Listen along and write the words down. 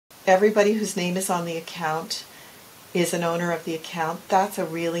everybody whose name is on the account is an owner of the account. That's a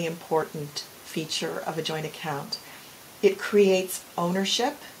really important feature of a joint account. It creates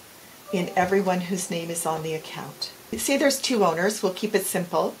ownership in everyone whose name is on the account. Say there's two owners, we'll keep it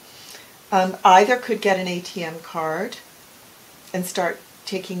simple. Either could get an ATM card and start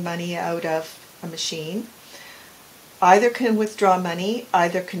taking money out of a machine. Either can withdraw money,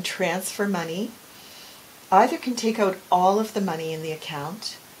 either can transfer money, either can take out all of the money in the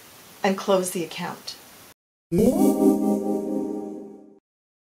account and close the account.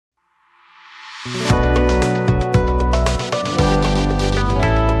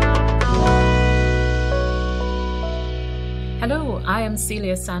 Hello, I am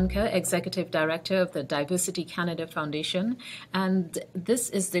Celia Sanka, Executive Director of the DiversityCanada Foundation, and this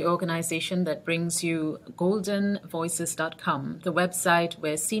is the organization that brings you goldenvoices.com, the website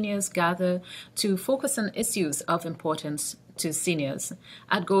where seniors gather to focus on issues of importance to seniors.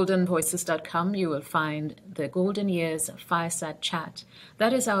 At goldenvoices.com, you will find the Golden Years Fireside Chat.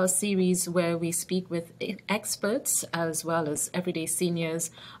 That is our series where we speak with experts as well as everyday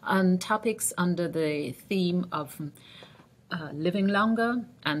seniors on topics under the theme of living longer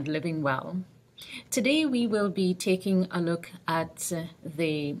and living well. Today we will be taking a look at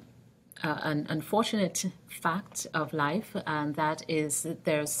an unfortunate fact of life, and that is that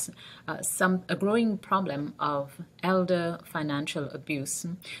there's a growing problem of elder financial abuse.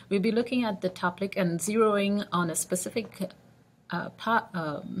 We'll be looking at the topic and zeroing on a specific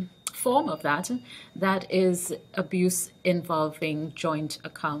form of that is abuse involving joint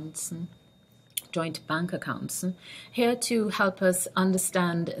accounts. Joint bank accounts. Here to help us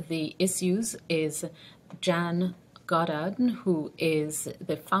understand the issues is Jan Goddard, who is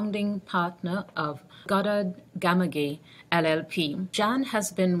the founding partner of Goddard Gamagay LLP. Jan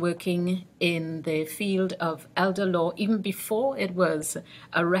has been working in the field of elder law even before it was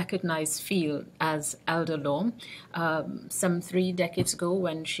a recognized field as elder law. Some 3 decades ago,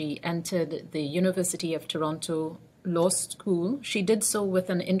 when she entered the University of Toronto Law School, she did so with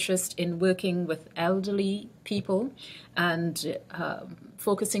an interest in working with elderly people and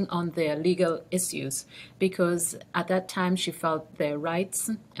focusing on their legal issues, because at that time she felt their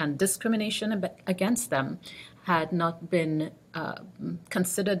rights and discrimination against them had not been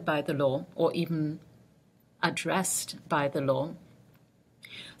considered by the law or even addressed by the law.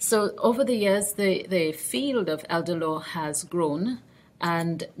 So over the years, the field of elder law has grown,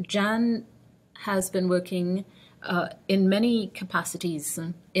 and Jan has been working in many capacities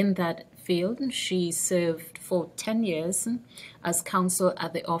in that field. She served for 10 years as counsel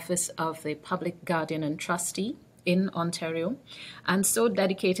at the Office of the Public Guardian and Trustee in Ontario, and so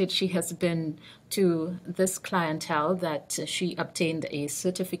dedicated she has been to this clientele that she obtained a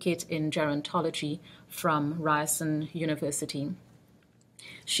certificate in gerontology from Ryerson University.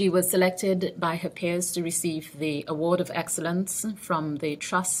 She was selected by her peers to receive the Award of Excellence from the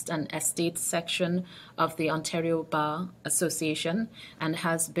Trust and Estates section of the Ontario Bar Association, and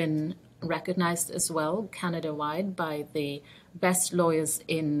has been recognized as well Canada-wide by the Best Lawyers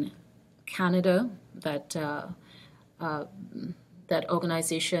in Canada. That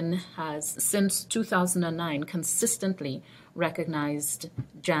organization has, since 2009, consistently recognized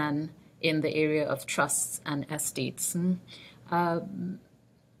Jan in the area of trusts and estates.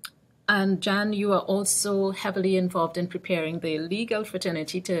 And Jan, you are also heavily involved in preparing the legal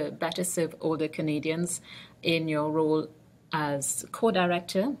fraternity to better serve older Canadians in your role as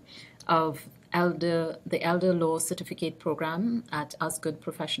co-director of the Elder Law Certificate Program at Osgood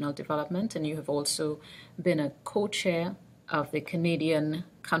Professional Development, and you have also been a co-chair of the Canadian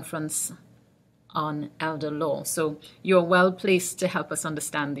Conference on Elder Law. So you're well placed to help us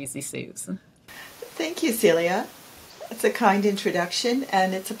understand these issues. Thank you, Celia. It's a kind introduction,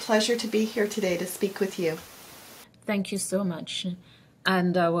 and it's a pleasure to be here today to speak with you. Thank you so much.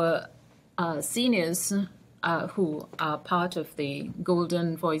 And our seniors who are part of the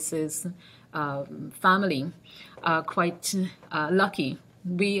Golden Voices family are quite lucky.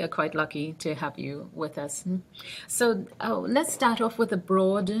 We are quite lucky to have you with us. So let's start off with a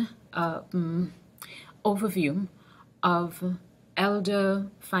broad overview of elder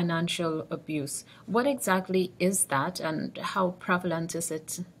financial abuse. What exactly is that, and how prevalent is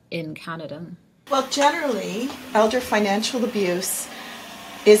it in Canada? Well, generally, elder financial abuse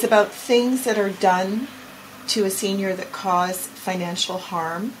is about things that are done to a senior that cause financial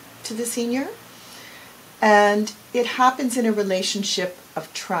harm to the senior. And it happens in a relationship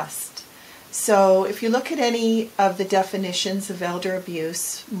of trust. So if you look at any of the definitions of elder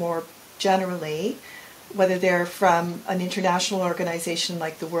abuse more generally, whether they're from an international organization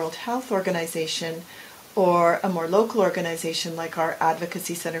like the World Health Organization or a more local organization like our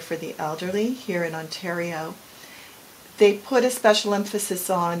Advocacy Center for the Elderly here in Ontario, they put a special emphasis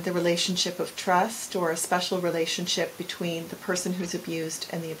on the relationship of trust, or a special relationship between the person who's abused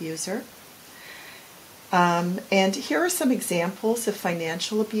and the abuser. And here are some examples of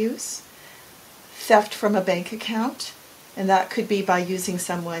financial abuse. Theft from a bank account, and that could be by using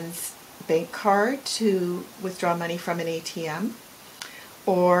someone's bank card to withdraw money from an ATM,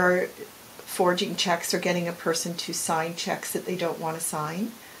 or forging checks or getting a person to sign checks that they don't want to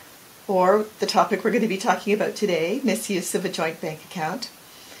sign, or the topic we're going to be talking about today, misuse of a joint bank account.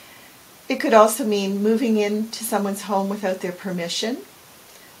 It could also mean moving into someone's home without their permission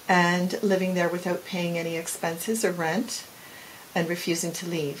and living there without paying any expenses or rent and refusing to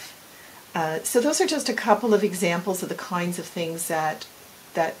leave. So those are just a couple of examples of the kinds of things that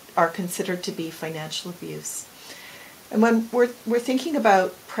are considered to be financial abuse. And when we're thinking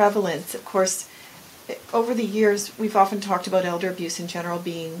about prevalence, of course, over the years, we've often talked about elder abuse in general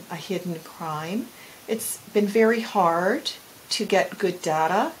being a hidden crime. It's been very hard to get good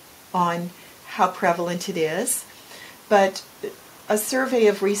data on how prevalent it is, but a survey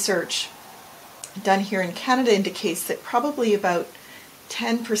of research done here in Canada indicates that probably about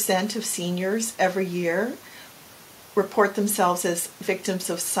 10% of seniors every year report themselves as victims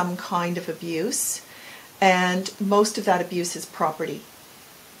of some kind of abuse, and most of that abuse is property.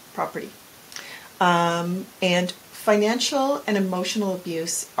 And financial and emotional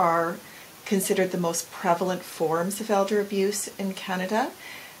abuse are considered the most prevalent forms of elder abuse in Canada,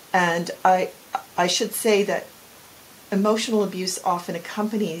 and I should say that emotional abuse often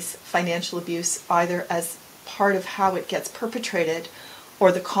accompanies financial abuse, either as part of how it gets perpetrated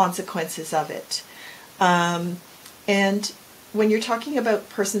or the consequences of it. And when you're talking about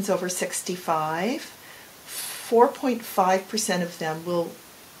persons over 65, 4.5% of them will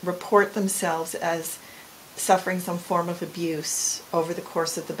report themselves as suffering some form of abuse over the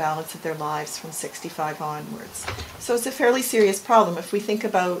course of the balance of their lives from 65 onwards. So it's a fairly serious problem. If we think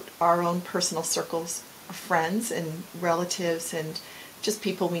about our own personal circles of friends and relatives and just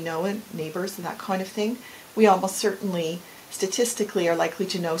people we know and neighbors and that kind of thing, we almost certainly statistically are likely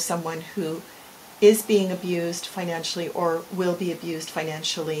to know someone who is being abused financially or will be abused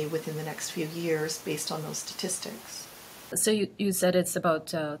financially within the next few years based on those statistics. So you said it's about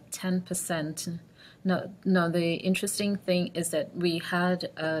 10%. Now, the interesting thing is that we had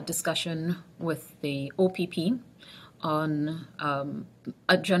a discussion with the OPP on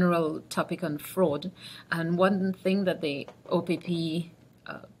a general topic on fraud. And one thing that the OPP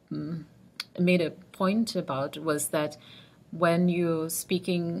made a point about was that when you're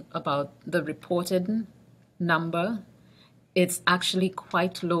speaking about the reported number, it's actually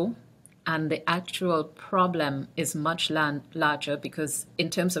quite low, and the actual problem is much larger, because in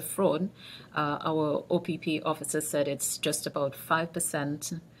terms of fraud, our OPP officer said it's just about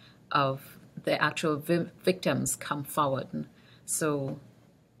 5% of the actual victims come forward. So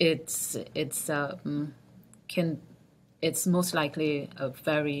it's most likely a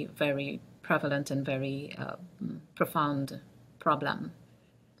very, very prevalent and very profound problem,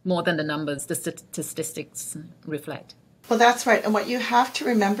 more than the numbers, the statistics reflect. Well, that's right. And what you have to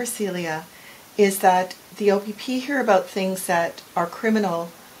remember, Celia, is that the OPP hear about things that are criminal,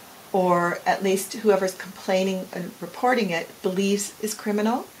 or at least whoever's complaining and reporting it believes is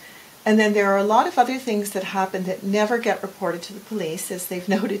criminal. And then there are a lot of other things that happen that never get reported to the police, as they've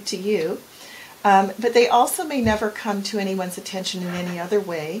noted to you. But they also may never come to anyone's attention in any other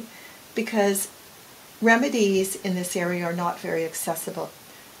way, because remedies in this area are not very accessible.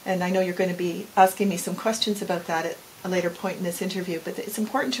 And I know you're going to be asking me some questions about that at a later point in this interview, but it's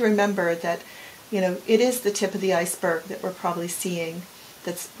important to remember that, it is the tip of the iceberg that we're probably seeing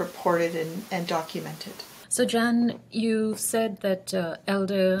that's reported and documented. So, Jan, you said that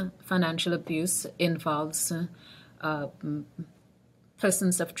elder financial abuse involves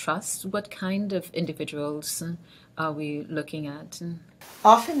persons of trust. What kind of individuals are we looking at?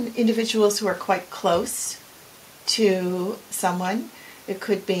 Often individuals who are quite close to someone. It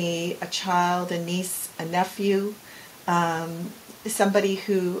could be a child, a niece, a nephew, a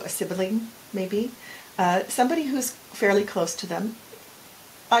sibling maybe, somebody who's fairly close to them.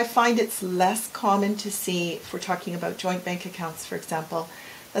 I find it's less common to see, if we're talking about joint bank accounts, for example,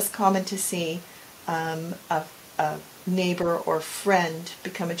 less common to see a neighbor or friend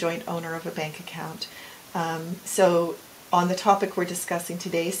become a joint owner of a bank account. So on the topic we're discussing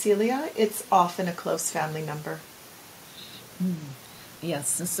today, Celia, it's often a close family member.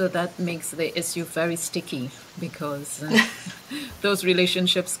 Yes, so that makes the issue very sticky, because those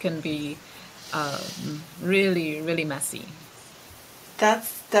relationships can be really, really messy.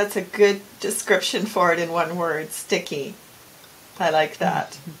 That's a good description for it in one word, sticky. I like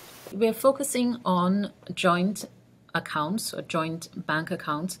that. We're focusing on joint accounts or joint bank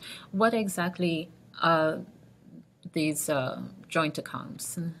accounts. What exactly are these joint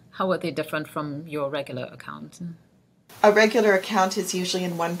accounts? How are they different from your regular account? A regular account is usually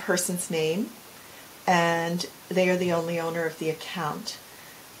in one person's name, and they are the only owner of the account.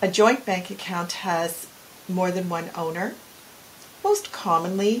 A joint bank account has more than one owner, most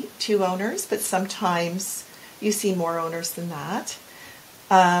commonly two owners, but sometimes you see more owners than that.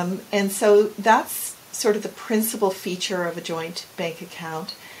 And so that's sort of the principal feature of a joint bank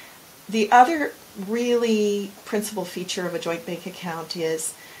account. The other really principal feature of a joint bank account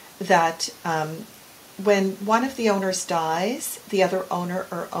is that when one of the owners dies, the other owner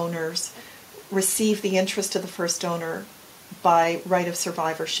or owners receive the interest of the first owner by right of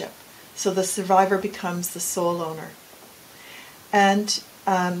survivorship. So the survivor becomes the sole owner. And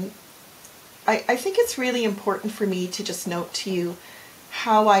I think it's really important for me to just note to you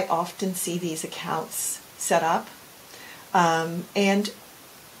how I often see these accounts set up. And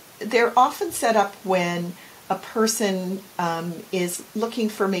they're often set up when a person is looking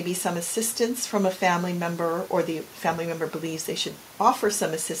for maybe some assistance from a family member, or the family member believes they should offer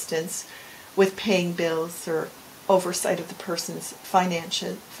some assistance with paying bills or oversight of the person's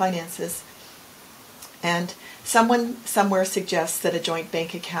finances. And someone somewhere suggests that a joint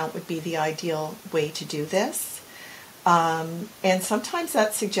bank account would be the ideal way to do this. And sometimes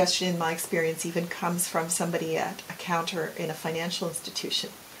that suggestion, in my experience, even comes from somebody at a counter in a financial institution.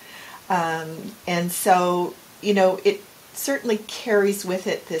 And so, it certainly carries with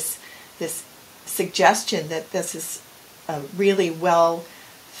it this suggestion that this is a really well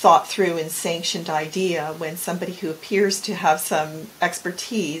thought through and sanctioned idea when somebody who appears to have some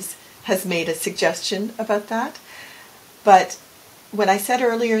expertise has made a suggestion about that. But when I said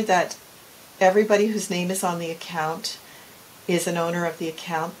earlier that everybody whose name is on the account is an owner of the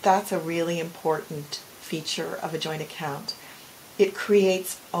account, that's a really important feature of a joint account. It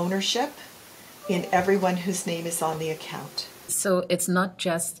creates ownership in everyone whose name is on the account. So it's not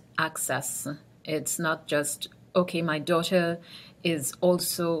just access. It's not just, okay, my daughter is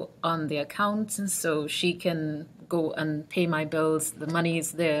also on the account, so she can go and pay my bills. The money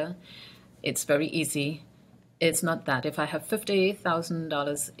is there. It's very easy. It's not that. If I have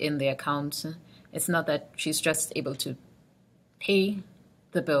 $50,000 in the account, it's not that she's just able to pay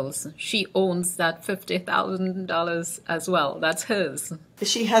the bills. She owns that $50,000 as well. That's hers.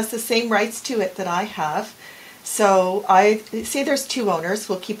 She has the same rights to it that I have. So I say there's two owners.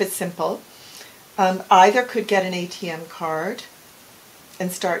 We'll keep it simple. Either could get an ATM card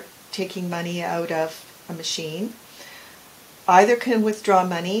and start taking money out of a machine. Either can withdraw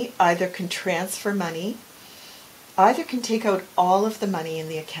money, either can transfer money, either can take out all of the money in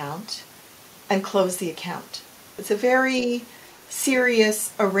the account and close the account. It's a very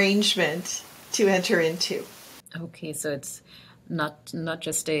serious arrangement to enter into. Okay, so it's not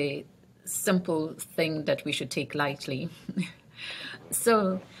just a simple thing that we should take lightly.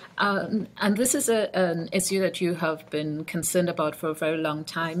 So, and this is an issue that you have been concerned about for a very long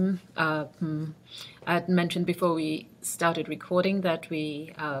time. I had mentioned before we started recording that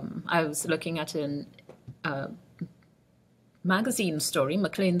I was looking at a magazine story,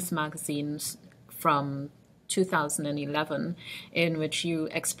 Macleod's magazine from 2011, in which you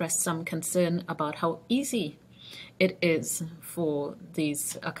expressed some concern about how easy it is for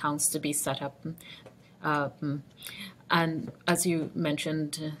these accounts to be set up. And as you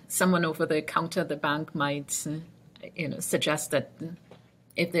mentioned, someone over the counter at the bank might, suggest that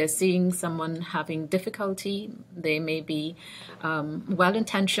if they're seeing someone having difficulty, they may be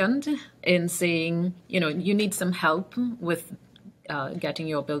well-intentioned in saying, you need some help with getting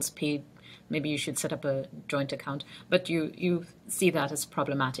your bills paid. Maybe you should set up a joint account. But you see that as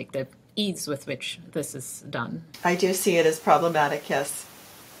problematic, the ease with which this is done. I do see it as problematic, yes.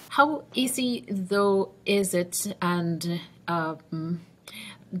 How easy, though, is it, and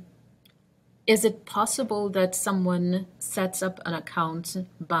is it possible that someone sets up an account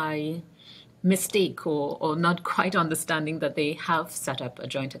by mistake or not quite understanding that they have set up a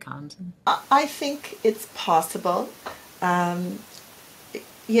joint account? I think it's possible. I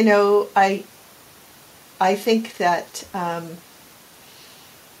think that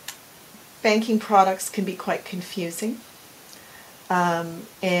banking products can be quite confusing. I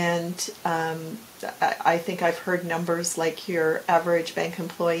think I've heard numbers like your average bank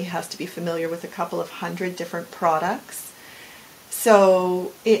employee has to be familiar with a couple of hundred different products.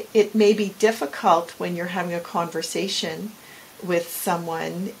 So it may be difficult when you're having a conversation with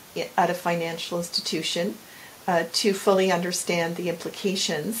someone at a financial institution to fully understand the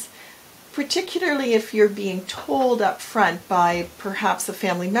implications, particularly if you're being told up front by perhaps a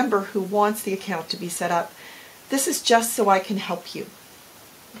family member who wants the account to be set up, this is just so I can help you.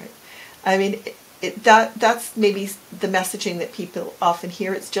 Right? I mean, that's maybe the messaging that people often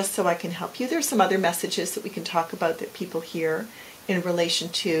hear. It's just so I can help you. There's some other messages that we can talk about that people hear in relation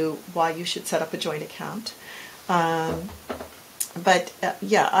to why you should set up a joint account. But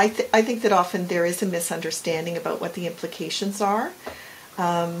I think that often there is a misunderstanding about what the implications are,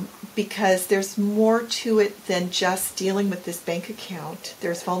 because there's more to it than just dealing with this bank account.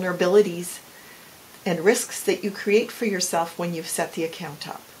 There's vulnerabilities and risks that you create for yourself when you've set the account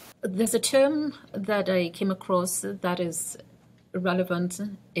up. There's a term that I came across that is relevant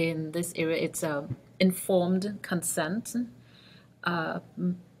in this area. It's informed consent.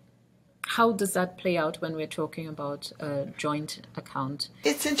 How does that play out when we're talking about a joint account?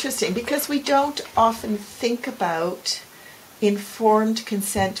 It's interesting because we don't often think about informed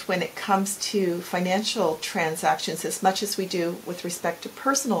consent when it comes to financial transactions as much as we do with respect to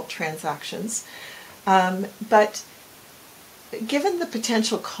personal transactions. But given the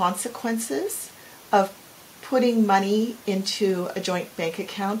potential consequences of putting money into a joint bank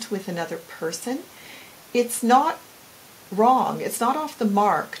account with another person, it's not wrong. It's not off the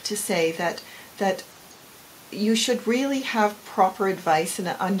mark to say that you should really have proper advice and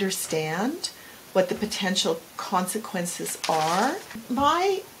understand what the potential consequences are.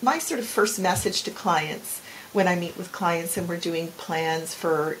 My sort of first message to clients when I meet with clients and we're doing plans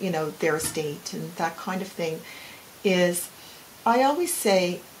for, their estate and that kind of thing is I always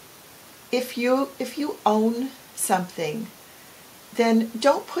say, if you own something, then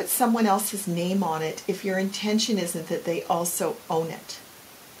don't put someone else's name on it if your intention isn't that they also own it.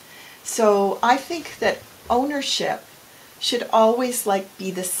 So I think that ownership should always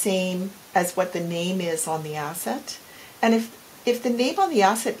be the same as what the name is on the asset. And if the name on the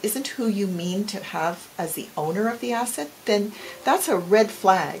asset isn't who you mean to have as the owner of the asset, then that's a red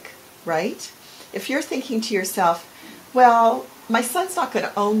flag, right? If you're thinking to yourself, well, my son's not going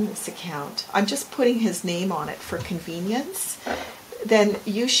to own this account, I'm just putting his name on it for convenience, then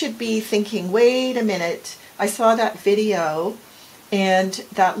you should be thinking, wait a minute, I saw that video and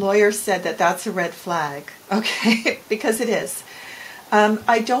that lawyer said that that's a red flag, okay? Because it is.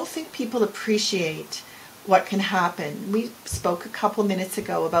 I don't think people appreciate what can happen. We spoke a couple minutes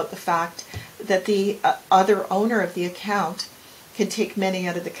ago about the fact that the other owner of the account can take money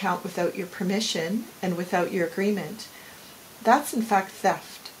out of the account without your permission and without your agreement. That's in fact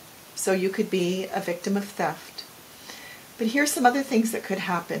theft. So you could be a victim of theft. But here's some other things that could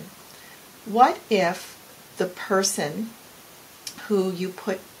happen. What if the person who you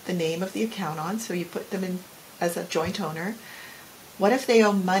put the name of the account on, so you put them in as a joint owner, what if they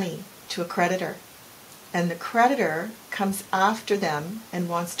owe money to a creditor? And the creditor comes after them and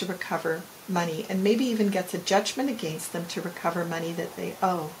wants to recover money and maybe even gets a judgment against them to recover money that they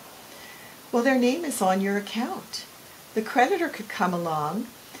owe. Well, their name is on your account. The creditor could come along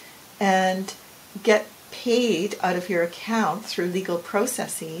and get paid out of your account through legal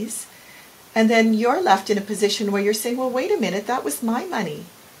processes, and then you're left in a position where you're saying, well, wait a minute, that was my money.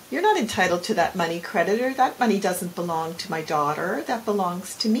 You're not entitled to that money, creditor. That money doesn't belong to my daughter. That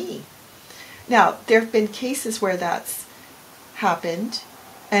belongs to me. Now, there have been cases where that's happened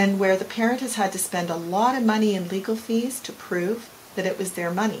and where the parent has had to spend a lot of money in legal fees to prove that it was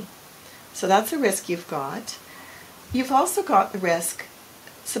their money. So that's a risk you've got. You've also got the risk,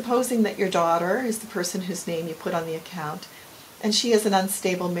 supposing that your daughter is the person whose name you put on the account, and she has an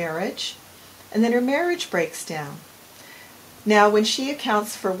unstable marriage, and then her marriage breaks down. Now, when she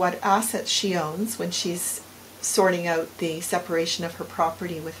accounts for what assets she owns, when she's sorting out the separation of her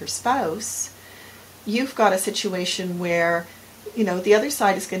property with her spouse, you've got a situation where, the other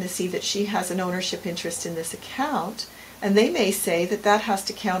side is going to see that she has an ownership interest in this account, and they may say that that has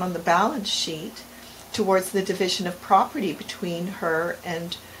to count on the balance sheet towards the division of property between her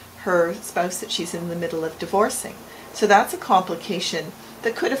and her spouse that she's in the middle of divorcing. So that's a complication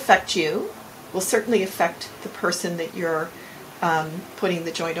that could affect you, will certainly affect the person that you're putting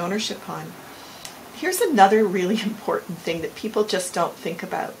the joint ownership on. Here's another really important thing that people just don't think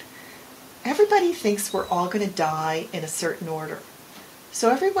about. Everybody thinks we're all going to die in a certain order. So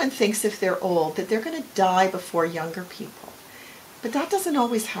everyone thinks if they're old that they're going to die before younger people. But that doesn't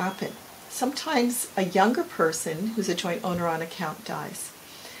always happen. Sometimes a younger person who's a joint owner on account dies.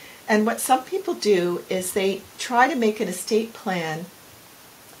 And what some people do is they try to make an estate plan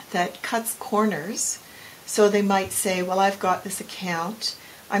that cuts corners. So they might say, well, I've got this account.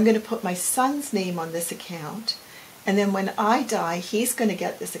 I'm going to put my son's name on this account. And then when I die, he's going to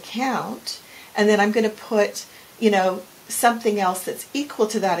get this account. And then I'm going to put something else that's equal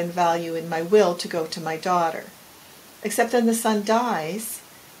to that in value in my will to go to my daughter. Except then the son dies,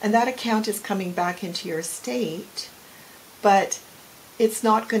 and that account is coming back into your estate, but it's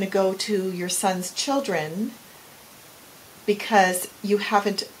not going to go to your son's children because you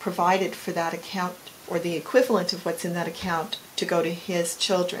haven't provided for that account or the equivalent of what's in that account to go to his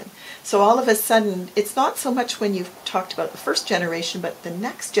children. So all of a sudden, it's not so much when you've talked about the first generation, but the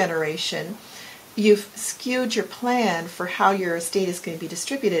next generation, you've skewed your plan for how your estate is going to be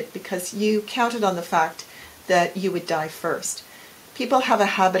distributed because you counted on the fact that you would die first. People have a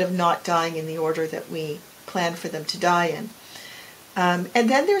habit of not dying in the order that we plan for them to die in. And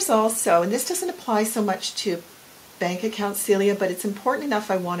then there's also, and this doesn't apply so much to bank accounts, Celia, but it's important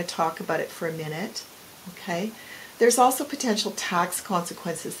enough I want to talk about it for a minute. Okay? There's also potential tax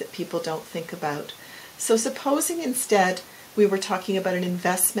consequences that people don't think about. So supposing instead we were talking about an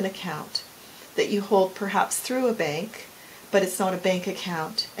investment account that you hold perhaps through a bank, but it's not a bank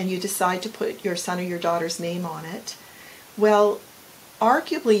account, and you decide to put your son or your daughter's name on it, well,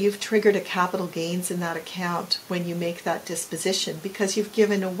 arguably you've triggered a capital gains in that account when you make that disposition because you've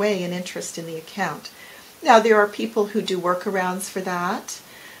given away an interest in the account. Now, there are people who do workarounds for that,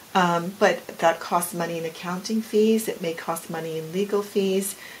 but that costs money in accounting fees. It may cost money in legal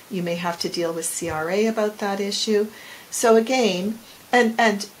fees. You may have to deal with CRA about that issue. So again,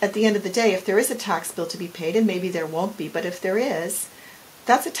 and at the end of the day, if there is a tax bill to be paid, and maybe there won't be, but if there is,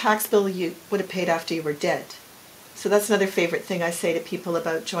 that's a tax bill you would have paid after you were dead. So that's another favorite thing I say to people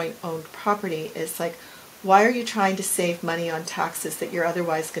about joint-owned property is like, why are you trying to save money on taxes that you're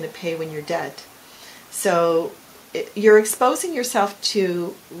otherwise going to pay when you're dead? So you're exposing yourself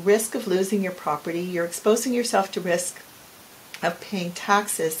to risk of losing your property. You're exposing yourself to risk of paying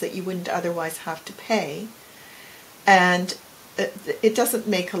taxes that you wouldn't otherwise have to pay. And it doesn't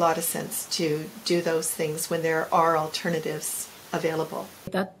make a lot of sense to do those things when there are alternatives available.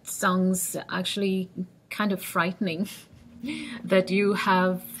 That sounds actually kind of frightening that you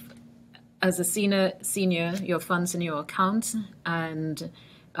have, as a senior, your funds in your account, and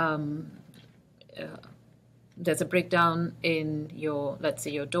there's a breakdown in your, let's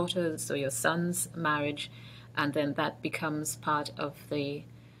say, your daughter's or your son's marriage, and then that becomes part of the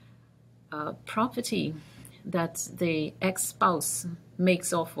property that the ex-spouse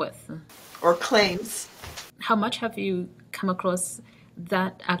makes off with. Or claims. How much have you come across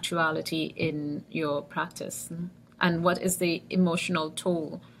that actuality in your practice? And what is the emotional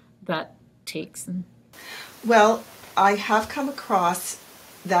toll that takes? Well, I have come across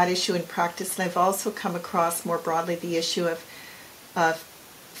that issue in practice, and I've also come across more broadly the issue of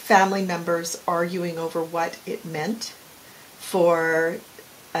family members arguing over what it meant for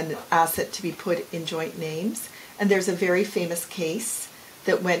an asset to be put in joint names. And there's a very famous case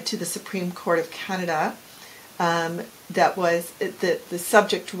that went to the Supreme Court of Canada that was, the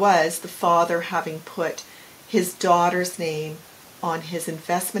subject was the father having put his daughter's name on his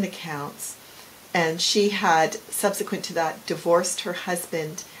investment accounts, and she had, subsequent to that, divorced her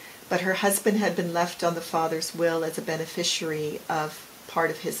husband, but her husband had been left on the father's will as a beneficiary of part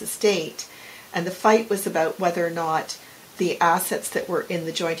of his estate, and the fight was about whether or not the assets that were in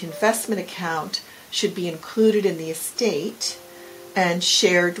the joint investment account should be included in the estate and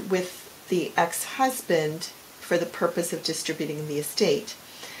shared with the ex-husband for the purpose of distributing the estate.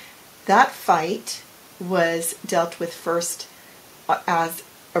 That fight was dealt with first as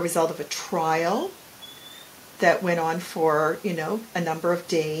a result of a trial that went on for, a number of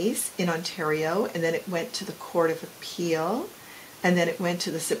days in Ontario, and then it went to the Court of Appeal, and then it went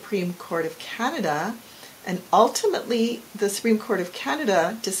to the Supreme Court of Canada, and ultimately the Supreme Court of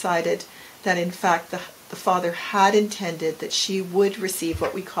Canada decided that in fact the father had intended that she would receive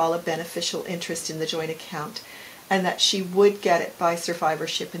what we call a beneficial interest in the joint account, and that she would get it by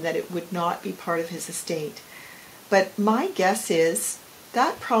survivorship and that it would not be part of his estate. But my guess is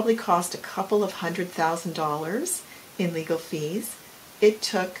that probably cost a couple of $100,000 in legal fees. It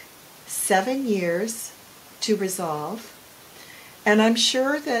took 7 years to resolve, and I'm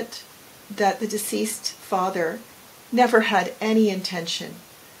sure that the deceased father never had any intention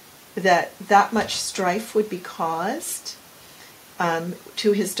that much strife would be caused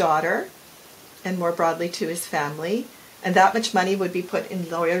to his daughter and more broadly to his family, and that much money would be put in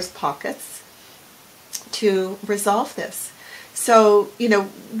lawyers' pockets to resolve this. So,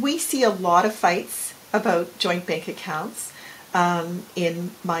 we see a lot of fights about joint bank accounts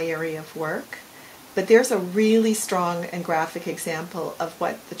in my area of work, but there's a really strong and graphic example of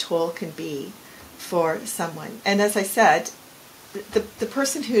what the toll can be for someone. And as I said, the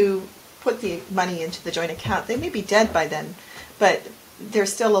person who put the money into the joint account, they may be dead by then, but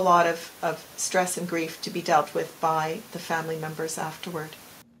there's still a lot of stress and grief to be dealt with by the family members afterward.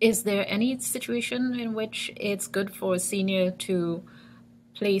 Is there any situation in which it's good for a senior to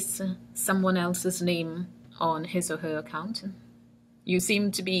place someone else's name on his or her account? You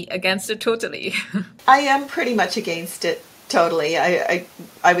seem to be against it totally. I am pretty much against it totally. I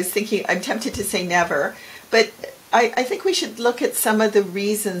was thinking, I'm tempted to say never, but I think we should look at some of the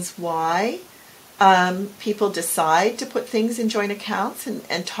reasons why people decide to put things in joint accounts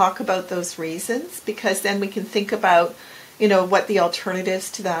and talk about those reasons, because then we can think about, what the alternatives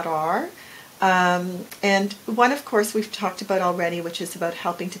to that are. And one, of course, we've talked about already, which is about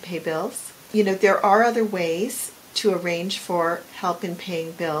helping to pay bills. There are other ways to arrange for help in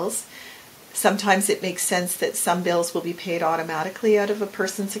paying bills. Sometimes it makes sense that some bills will be paid automatically out of a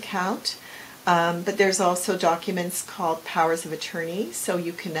person's account. But there's also documents called powers of attorney, so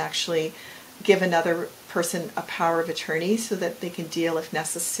you can actually give another person a power of attorney so that they can deal, if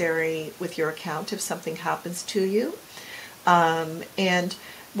necessary, with your account if something happens to you. And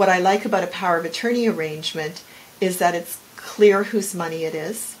what I like about a power of attorney arrangement is that it's clear whose money it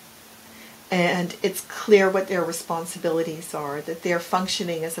is, and it's clear what their responsibilities are, that they're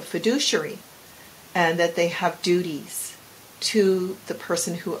functioning as a fiduciary, and that they have duties to the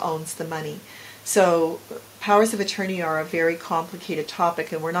person who owns the money. So powers of attorney are a very complicated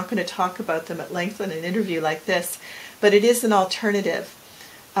topic, and we're not going to talk about them at length in an interview like this, but it is an alternative.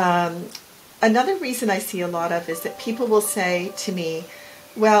 Another reason I see a lot of is that people will say to me,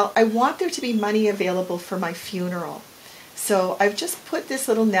 well, I want there to be money available for my funeral. So I've just put this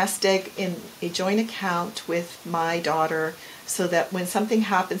little nest egg in a joint account with my daughter so that when something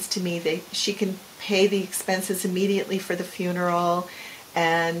happens to me, she can pay the expenses immediately for the funeral.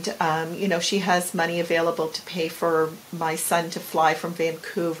 And, she has money available to pay for my son to fly from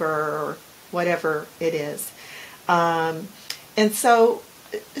Vancouver or whatever it is. And so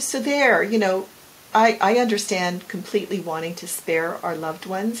there, I understand completely wanting to spare our loved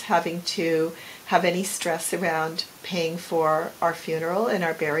ones having to have any stress around paying for our funeral and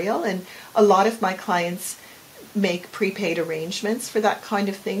our burial. And a lot of my clients make prepaid arrangements for that kind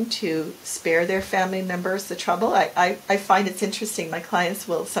of thing to spare their family members the trouble. I find it's interesting. My clients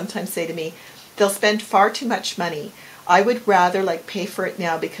will sometimes say to me, they'll spend far too much money. I would rather pay for it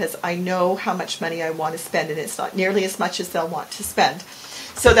now because I know how much money I want to spend, and it's not nearly as much as they'll want to spend.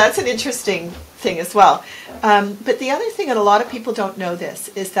 So that's an interesting thing as well. But the other thing, and a lot of people don't know this,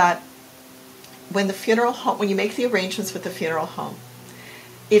 is that when you make the arrangements with the funeral home,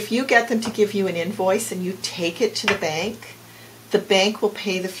 if you get them to give you an invoice and you take it to the bank will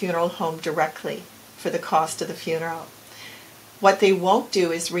pay the funeral home directly for the cost of the funeral. What they won't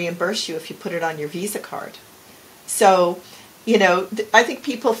do is reimburse you if you put it on your Visa card. So, I think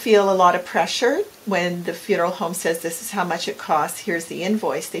people feel a lot of pressure when the funeral home says this is how much it costs, here's the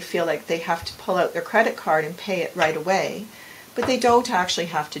invoice. They feel like they have to pull out their credit card and pay it right away. But they don't actually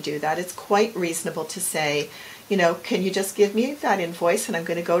have to do that. It's quite reasonable to say, can you just give me that invoice and I'm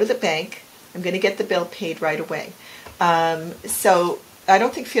going to go to the bank, I'm going to get the bill paid right away. So I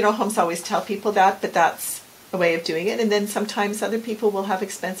don't think funeral homes always tell people that, but that's a way of doing it. And then sometimes other people will have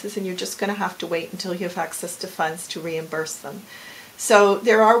expenses and you're just going to have to wait until you have access to funds to reimburse them. So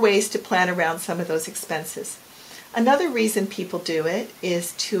there are ways to plan around some of those expenses. Another reason people do it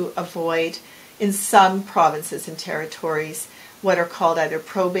is to avoid, in some provinces and territories, what are called either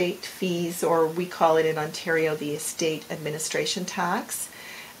probate fees, or we call it in Ontario the estate administration tax.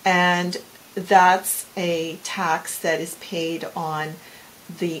 And that's a tax that is paid on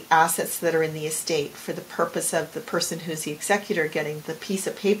the assets that are in the estate for the purpose of the person who's the executor getting the piece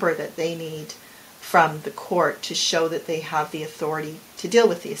of paper that they need from the court to show that they have the authority to deal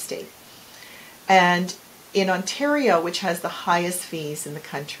with the estate. And in Ontario, which has the highest fees in the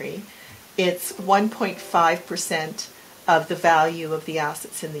country, it's 1.5% of the value of the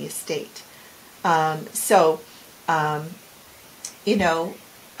assets in the estate.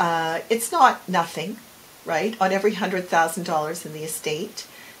 It's not nothing, right? On every $100,000 in the estate,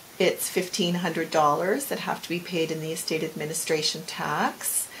 it's $1,500 that have to be paid in the estate administration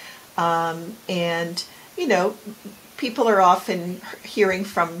tax. People are often hearing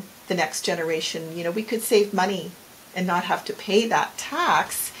from the next generation, we could save money and not have to pay that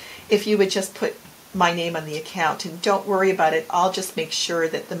tax if you would just put my name on the account, and don't worry about it. I'll just make sure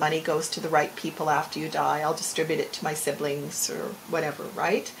that the money goes to the right people after you die. I'll distribute it to my siblings or whatever,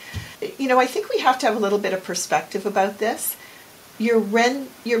 right? I think we have to have a little bit of perspective about this. You're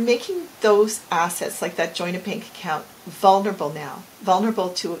making those assets, like that joint bank account, vulnerable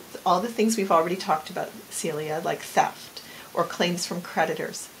to all the things we've already talked about, Celia, like theft or claims from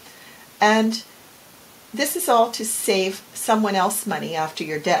creditors. And this is all to save someone else money after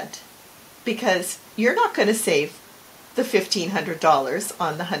you're dead, because you're not going to save the $1,500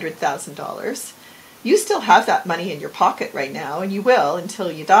 on the $100,000. You still have that money in your pocket right now, and you will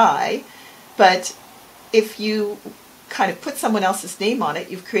until you die. But if you kind of put someone else's name on it,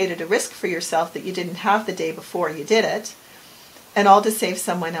 you've created a risk for yourself that you didn't have the day before you did it, and all to save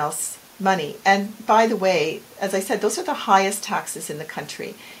someone else money. And by the way, as I said, those are the highest taxes in the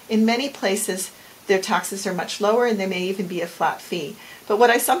country. In many places, their taxes are much lower, and there may even be a flat fee. But what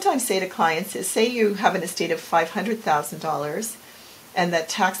I sometimes say to clients is, say you have an estate of $500,000 and that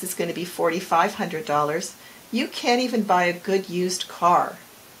tax is going to be $4,500, you can't even buy a good used car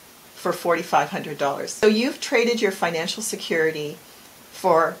for $4,500. So you've traded your financial security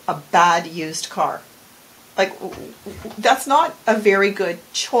for a bad used car. Like, that's not a very good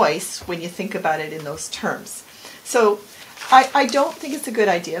choice when you think about it in those terms. So I don't think it's a good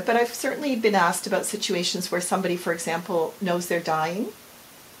idea, but I've certainly been asked about situations where somebody, for example, knows they're dying.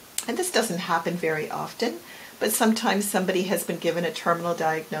 And this doesn't happen very often, but sometimes somebody has been given a terminal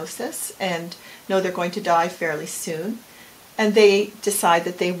diagnosis and know they're going to die fairly soon. And they decide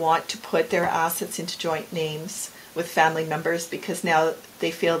that they want to put their assets into joint names with family members because now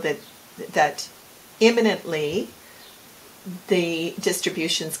they feel that imminently the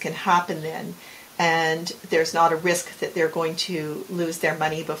distributions can happen then, and there's not a risk that they're going to lose their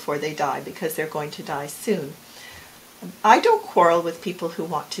money before they die because they're going to die soon. I don't quarrel with people who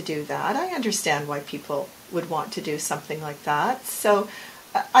want to do that. I understand why people would want to do something like that. So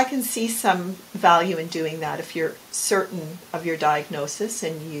I can see some value in doing that if you're certain of your diagnosis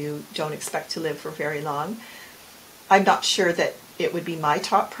and you don't expect to live for very long. I'm not sure that it would be my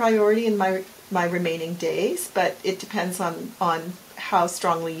top priority in my remaining days, but it depends on how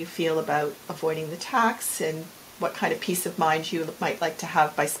strongly you feel about avoiding the tax and what kind of peace of mind you might like to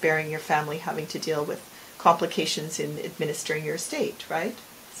have by sparing your family having to deal with complications in administering your estate, right?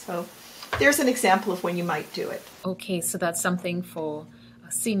 So there's an example of when you might do it. Okay, so that's something for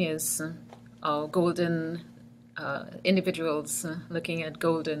seniors or golden individuals looking at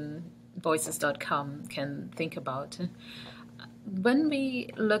goldenvoices.com can think about. When we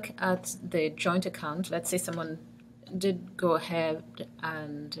look at the joint account, let's say someone did go ahead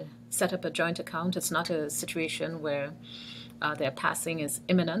and set up a joint account. It's not a situation where their passing is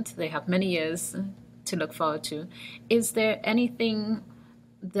imminent. They have many years to look forward to. Is there anything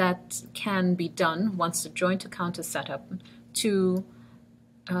that can be done once the joint account is set up to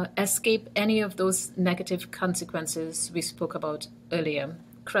escape any of those negative consequences we spoke about earlier?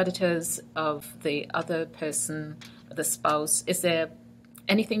 Creditors of the other person, the spouse. Is there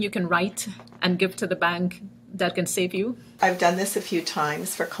anything you can write and give to the bank that can save you? I've done this a few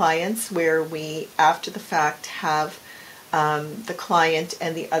times for clients where we, after the fact, have the client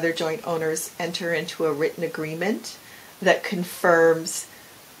and the other joint owners enter into a written agreement that confirms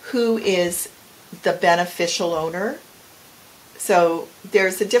who is the beneficial owner. So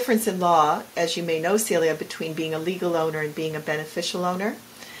there's a difference in law, as you may know, Celia, between being a legal owner and being a beneficial owner.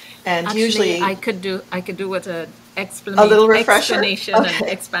 And actually, usually I could do with a little refresher? explanation and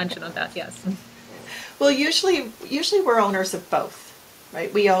expansion on that. Yes. Well, usually we're owners of both,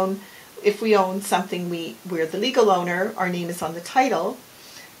 right? If we own something, we're the legal owner. Our name is on the title,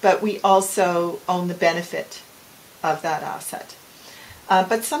 but we also own the benefit of that asset.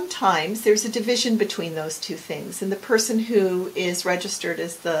 But sometimes there's a division between those two things, and the person who is registered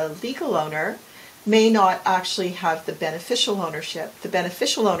as the legal owner may not actually have the beneficial ownership. The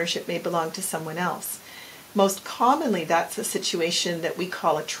beneficial ownership may belong to someone else. Most commonly, that's a situation that we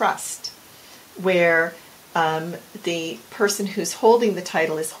call a trust, where the person who's holding the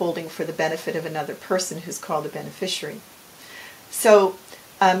title is holding for the benefit of another person who's called a beneficiary. So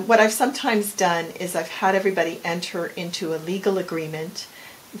what I've sometimes done is I've had everybody enter into a legal agreement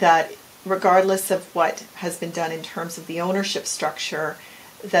that regardless of what has been done in terms of the ownership structure,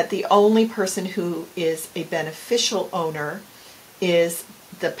 that the only person who is a beneficial owner is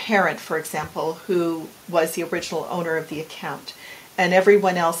the parent, for example, who was the original owner of the account. And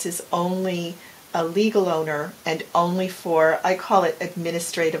everyone else is only a legal owner and only for, I call it,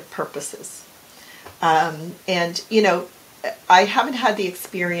 administrative purposes. And, you know, I haven't had the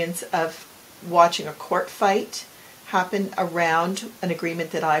experience of watching a court fight happen around an agreement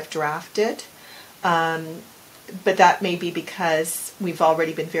that I've drafted. But that may be because we've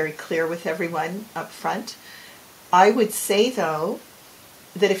already been very clear with everyone up front. I would say, though,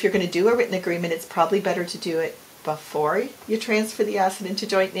 that if you're going to do a written agreement, it's probably better to do it before you transfer the asset into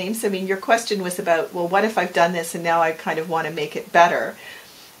joint names. I mean, your question was about, well, what if I've done this and now I kind of want to make it better?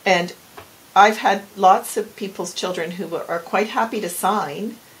 And I've had lots of people's children who are quite happy to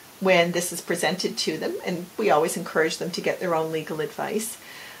sign when this is presented to them, and we always encourage them to get their own legal advice.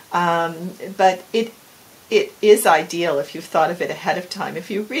 But it is ideal if you've thought of it ahead of time. If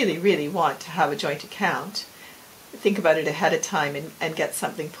you really, really want to have a joint account, think about it ahead of time and get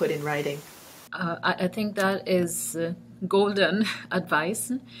something put in writing. I think that is golden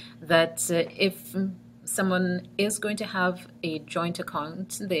advice, that if someone is going to have a joint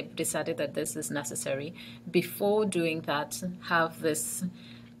account, they've decided that this is necessary, before doing that, have this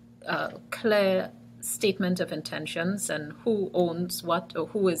clear statement of intentions and who owns what, or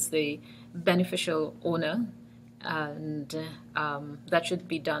who is the beneficial owner, and that should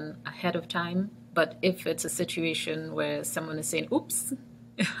be done ahead of time. But if it's a situation where someone is saying, oops,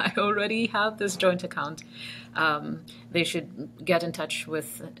 I already have this joint account, they should get in touch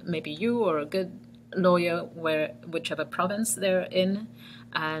with maybe you or a good lawyer, whichever province they're in,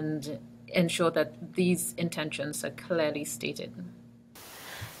 and ensure that these intentions are clearly stated.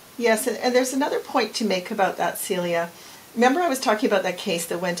 Yes, and there's another point to make about that, Celia. Remember I was talking about that case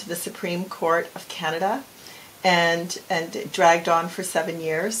that went to the Supreme Court of Canada and dragged on for 7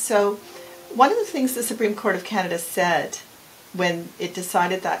 years? So one of the things the Supreme Court of Canada said when it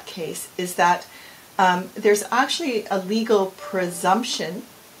decided that case is that there's actually a legal presumption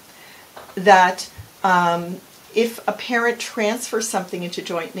that if a parent transfers something into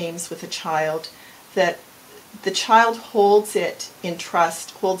joint names with a child, that the child holds it in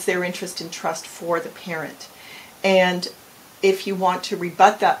trust, holds their interest in trust for the parent. And if you want to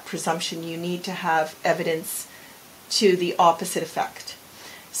rebut that presumption, you need to have evidence to the opposite effect.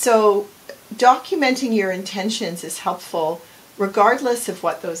 So documenting your intentions is helpful regardless of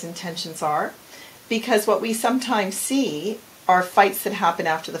what those intentions are, because what we sometimes see are fights that happen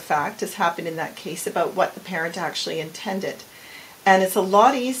after the fact, as happened in that case, about what the parent actually intended. And it's a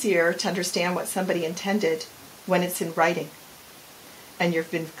lot easier to understand what somebody intended when it's in writing and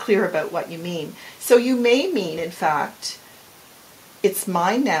you've been clear about what you mean. So you may mean, in fact, it's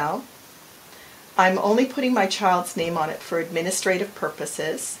mine now. I'm only putting my child's name on it for administrative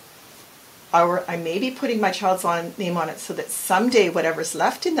purposes. Or I may be putting my child's name on it so that someday whatever's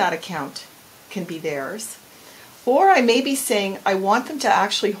left in that account can be theirs. Or I may be saying I want them to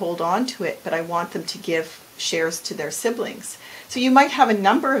actually hold on to it, but I want them to give shares to their siblings. So you might have a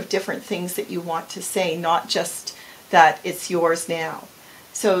number of different things that you want to say, not just that it's yours now.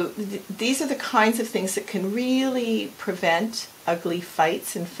 So these are the kinds of things that can really prevent ugly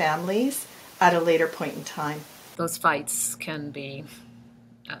fights in families at a later point in time. Those fights can be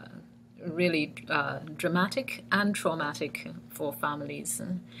really dramatic and traumatic for families.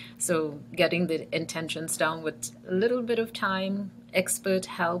 So getting the intentions down with a little bit of time, expert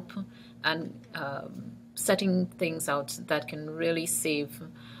help, and setting things out that can really save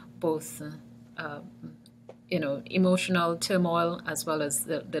both emotional turmoil as well as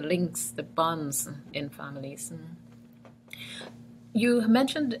the links, the bonds in families. You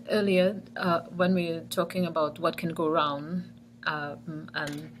mentioned earlier when we were talking about what can go wrong,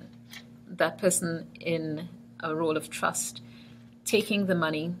 and that person in a role of trust taking the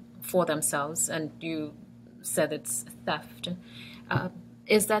money for themselves, and you said it's theft.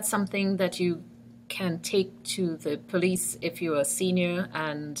 Is that something that you can take to the police if you're a senior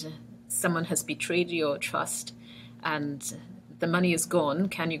and someone has betrayed your trust and the money is gone?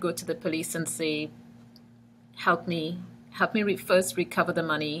 Can you go to the police and say, help me first recover the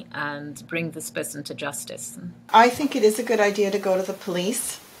money and bring this person to justice? I think it is a good idea to go to the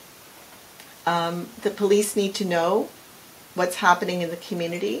police. The police need to know what's happening in the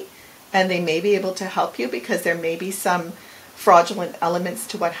community, and they may be able to help you because there may be some fraudulent elements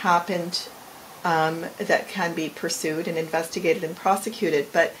to what happened that can be pursued and investigated and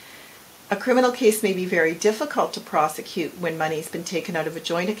prosecuted. But a criminal case may be very difficult to prosecute when money's been taken out of a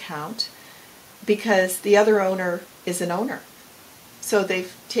joint account because the other owner is an owner. So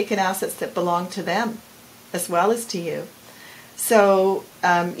they've taken assets that belong to them as well as to you. So,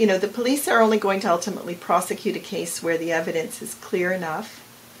 the police are only going to ultimately prosecute a case where the evidence is clear enough.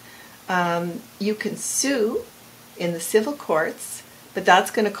 You can sue in the civil courts, but that's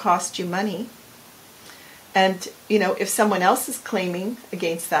going to cost you money. And, if someone else is claiming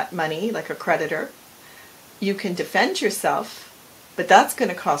against that money, like a creditor, you can defend yourself, but that's going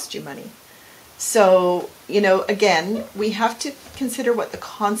to cost you money. So, again, we have to consider what the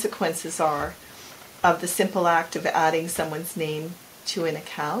consequences are of the simple act of adding someone's name to an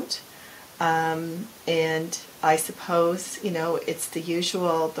account. And I suppose, it's the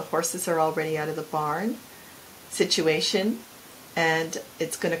usual, the horses are already out of the barn situation, and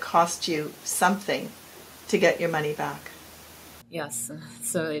it's going to cost you something to get your money back. Yes,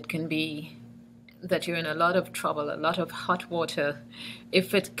 so it can be that you're in a lot of trouble, a lot of hot water,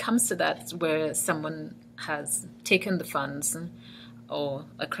 if it comes to that where someone has taken the funds or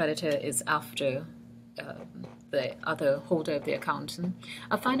a creditor is after the other holder of the account.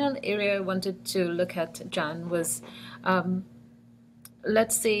 A final area I wanted to look at, Jan, was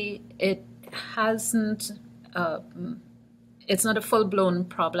let's say it hasn't, it's not a full-blown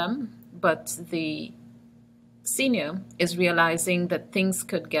problem, but the senior is realizing that things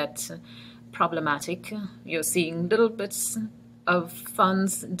could get problematic. You're seeing little bits of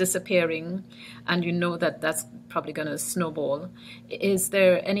funds disappearing, and you know that that's probably going to snowball. Is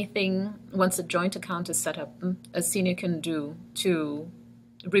there anything, once a joint account is set up, a senior can do to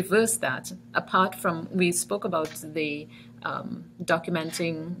reverse that, apart from, we spoke about the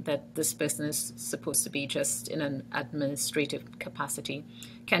documenting that this person is supposed to be just in an administrative capacity.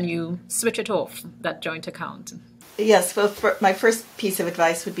 Can you switch it off, that joint account? Yes, well, my first piece of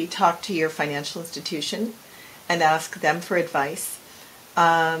advice would be talk to your financial institution and ask them for advice,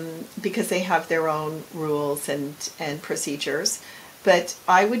 because they have their own rules and procedures. But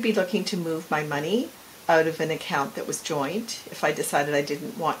I would be looking to move my money out of an account that was joint if I decided I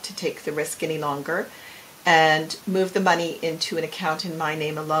didn't want to take the risk any longer, and move the money into an account in my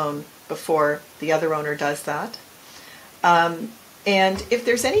name alone before the other owner does that. And if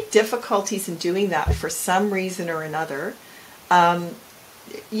there's any difficulties in doing that for some reason or another,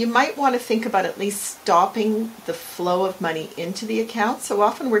 you might want to think about at least stopping the flow of money into the account. So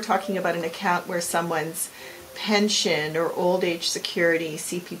often we're talking about an account where someone's pension or old age security,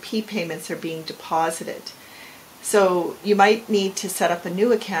 CPP payments are being deposited. So you might need to set up a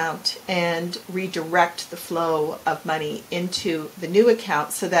new account and redirect the flow of money into the new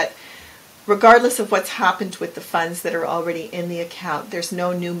account so that regardless of what's happened with the funds that are already in the account, there's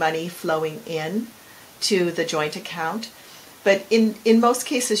no new money flowing in to the joint account. But in most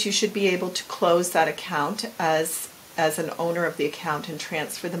cases, you should be able to close that account as an owner of the account and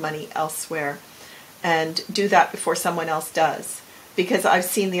transfer the money elsewhere, and do that before someone else does. Because I've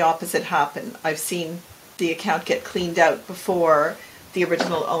seen the opposite happen. I've seen the account get cleaned out before the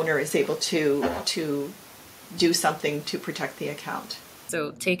original owner is able to do something to protect the account.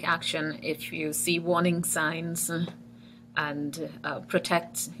 So take action if you see warning signs, and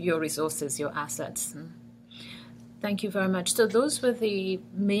protect your resources, your assets. Thank you very much. So those were the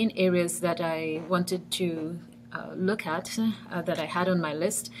main areas that I wanted to look at, that I had on my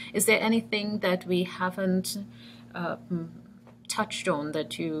list. Is there anything that we haven't touched on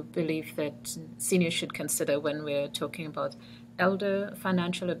that you believe that seniors should consider when we're talking about elder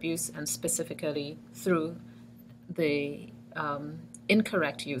financial abuse, and specifically through the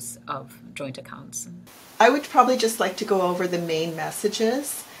incorrect use of joint accounts? I would probably just like to go over the main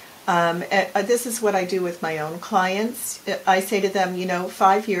messages. This is what I do with my own clients. I say to them,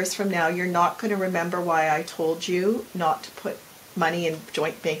 5 years from now, you're not going to remember why I told you not to put money in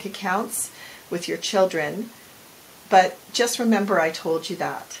joint bank accounts with your children, but just remember I told you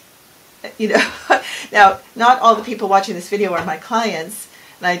that. Now, not all the people watching this video are my clients,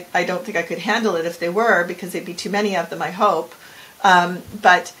 and I don't think I could handle it if they were, because there'd be too many of them, I hope.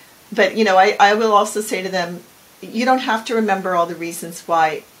 But I will also say to them, you don't have to remember all the reasons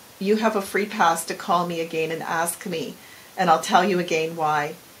why. You have a free pass to call me again and ask me, and I'll tell you again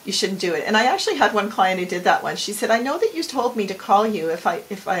why you shouldn't do it. And I actually had one client who did that once. She said, I know that you told me to call you if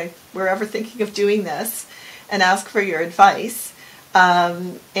I were ever thinking of doing this and ask for your advice.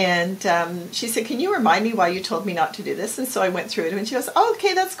 She said, can you remind me why you told me not to do this? And so I went through it, and she goes, oh,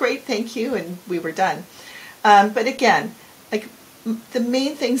 okay, that's great, thank you. And we were done. But again, like, the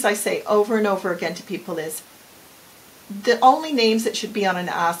main things I say over and over again to people is, the only names that should be on an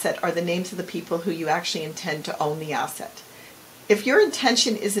asset are the names of the people who you actually intend to own the asset. If your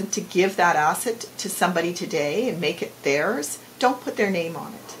intention isn't to give that asset to somebody today and make it theirs, don't put their name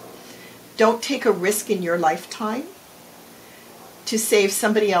on it. Don't take a risk in your lifetime to save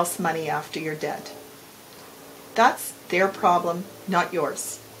somebody else money after you're dead. That's their problem, not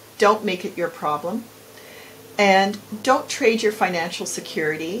yours. Don't make it your problem. And don't trade your financial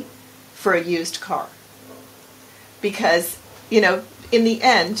security for a used car. Because, in the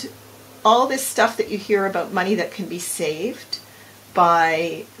end, all this stuff that you hear about money that can be saved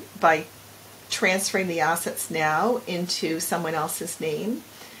by transferring the assets now into someone else's name,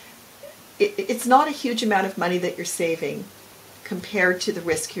 it's not a huge amount of money that you're saving compared to the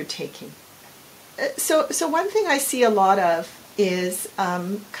risk you're taking. So one thing I see a lot of is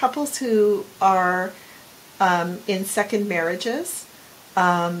couples who are in second marriages,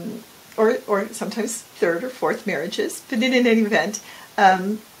 or sometimes third or fourth marriages, but in any event,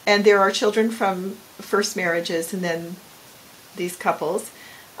 and there are children from first marriages and then these couples.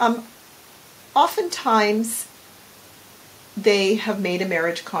 oftentimes they have made a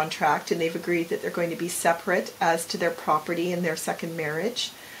marriage contract and they've agreed that they're going to be separate as to their property in their second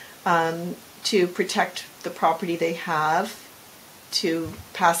marriage, to protect the property they have, to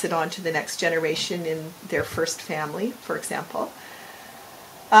pass it on to the next generation in their first family, for example.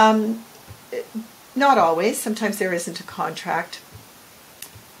 Not always. Sometimes there isn't a contract.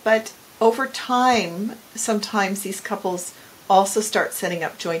 But over time, sometimes these couples also start setting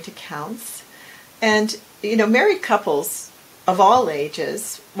up joint accounts. And, married couples of all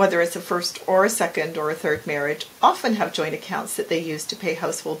ages, whether it's a first or a second or a third marriage, often have joint accounts that they use to pay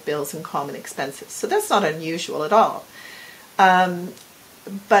household bills and common expenses. So that's not unusual at all.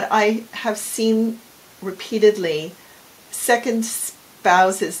 But I have seen repeatedly second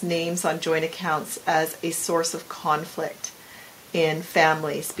spouses' names on joint accounts as a source of conflict in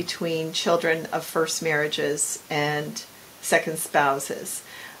families between children of first marriages and second spouses.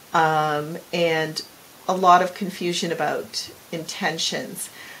 And a lot of confusion about intentions.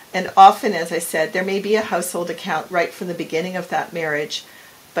 And often, as I said, there may be a household account right from the beginning of that marriage,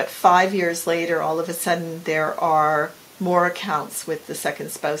 but 5 years later, all of a sudden, there are more accounts with the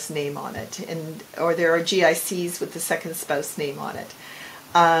second spouse name on it, or there are GICs with the second spouse name on it.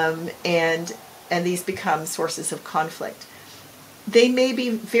 And these become sources of conflict. They may be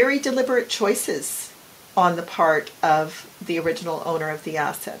very deliberate choices on the part of the original owner of the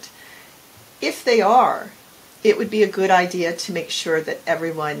asset. If they are, it would be a good idea to make sure that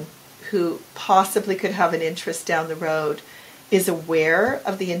everyone who possibly could have an interest down the road is aware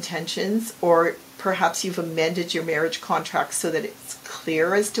of the intentions, or perhaps you've amended your marriage contract so that it's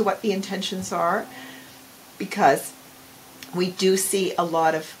clear as to what the intentions are, because we do see a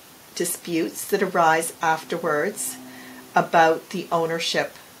lot of disputes that arise afterwards about the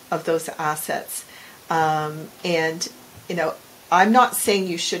ownership of those assets. And, I'm not saying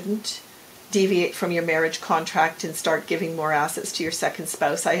you shouldn't deviate from your marriage contract and start giving more assets to your second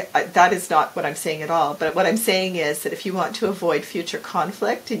spouse. That is not what I'm saying at all. But what I'm saying is that if you want to avoid future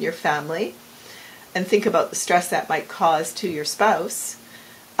conflict in your family and think about the stress that might cause to your spouse,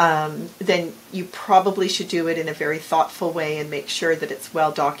 then you probably should do it in a very thoughtful way and make sure that it's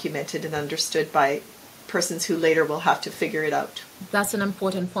well documented and understood by persons who later will have to figure it out. That's an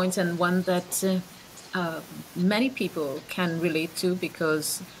important point, and one that many people can relate to,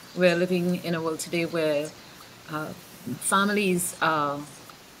 because we're living in a world today where families are,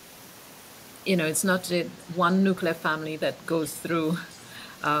 it's not one nuclear family that goes through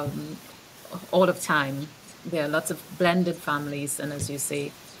all of time. There are lots of blended families, and as you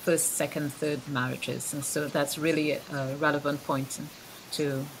say, first, second, third marriages. And so that's really a relevant point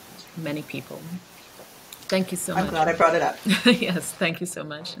to many people. Thank you so much. I'm glad I brought it up. Yes, thank you so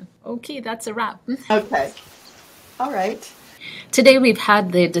much. Okay, that's a wrap. Okay. All right. Today we've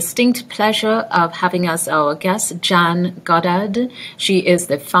had the distinct pleasure of having as our guest Jan Goddard. She is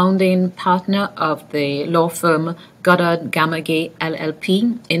the founding partner of the law firm Goddard Gamagay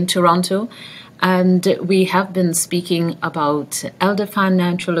LLP in Toronto. And we have been speaking about elder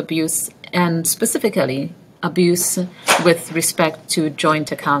financial abuse, and specifically abuse with respect to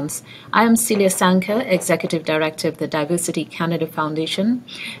joint accounts. I am Celia Sanker, Executive Director of the DiversityCanada Foundation,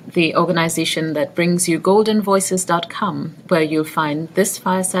 the organization that brings you goldenvoices.com, where you'll find this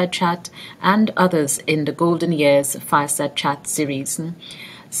Fireside Chat and others in the Golden Years Fireside Chat series.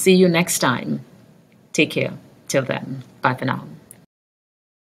 See you next time. Take care. Till then, bye for now.